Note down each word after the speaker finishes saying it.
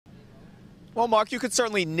Well, Mark, you could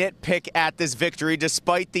certainly nitpick at this victory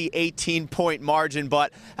despite the 18-point margin,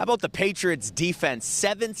 but how about the Patriots' defense?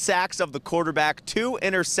 7 sacks of the quarterback, 2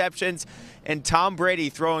 interceptions, and Tom Brady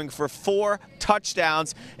throwing for 4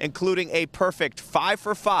 touchdowns, including a perfect 5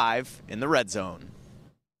 for 5 in the red zone.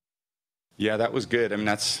 Yeah, that was good. I mean,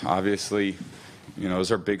 that's obviously,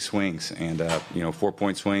 those are big swings, and,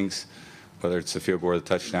 4-point swings, whether it's the field goal or the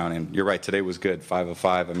touchdown. And you're right, today was good, 5 of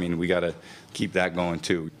 5. I mean, we got to keep that going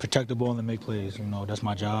too. Protect the ball and make plays. That's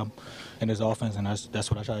my job in this offense, and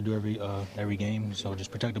that's what I try to do every game. So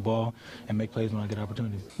just protect the ball and make plays when I get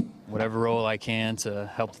opportunity. Whatever role I can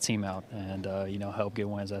to help the team out and help get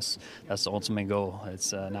wins. That's the ultimate goal.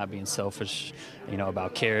 It's not being selfish,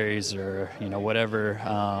 about carries or whatever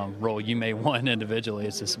role you may want individually.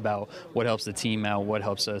 It's just about what helps the team out, what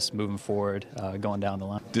helps us moving forward, going down the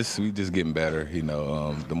line. We just getting better.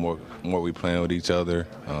 The more we playing with each other,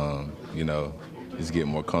 just getting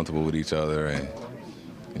more comfortable with each other, and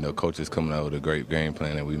coaches coming out with a great game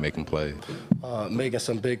plan and we making plays. Making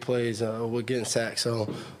some big plays, we're getting sacked,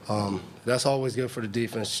 so that's always good for the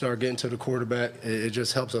defense. Start getting to the quarterback, it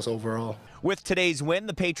just helps us overall. With today's win,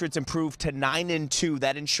 the Patriots improved to 9-2.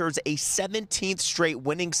 That ensures a 17th straight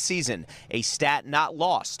winning season, a stat not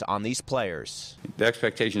lost on these players. The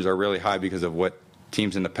expectations are really high because of what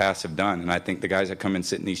teams in the past have done, and I think the guys that come and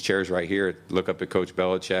sit in these chairs right here look up at Coach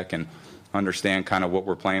Belichick and understand kind of what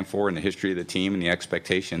we're playing for and the history of the team and the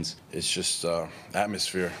expectations. It's just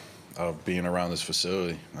atmosphere of being around this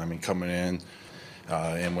facility. I mean, coming in,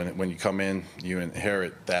 and when you come in, you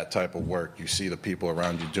inherit that type of work. You see the people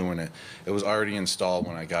around you doing it. It was already installed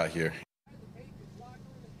when I got here.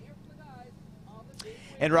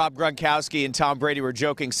 And Rob Gronkowski and Tom Brady were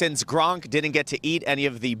joking. Since Gronk didn't get to eat any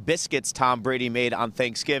of the biscuits Tom Brady made on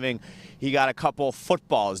Thanksgiving, he got a couple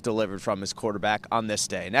footballs delivered from his quarterback on this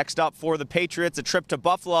day. Next up for the Patriots, a trip to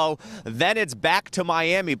Buffalo. Then it's back to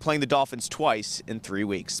Miami, playing the Dolphins twice in 3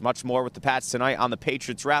 weeks. Much more with the Pats tonight on the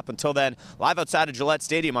Patriots Wrap. Until then, live outside of Gillette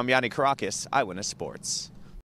Stadium, I'm Yianni Kourakis, Eyewitness Sports.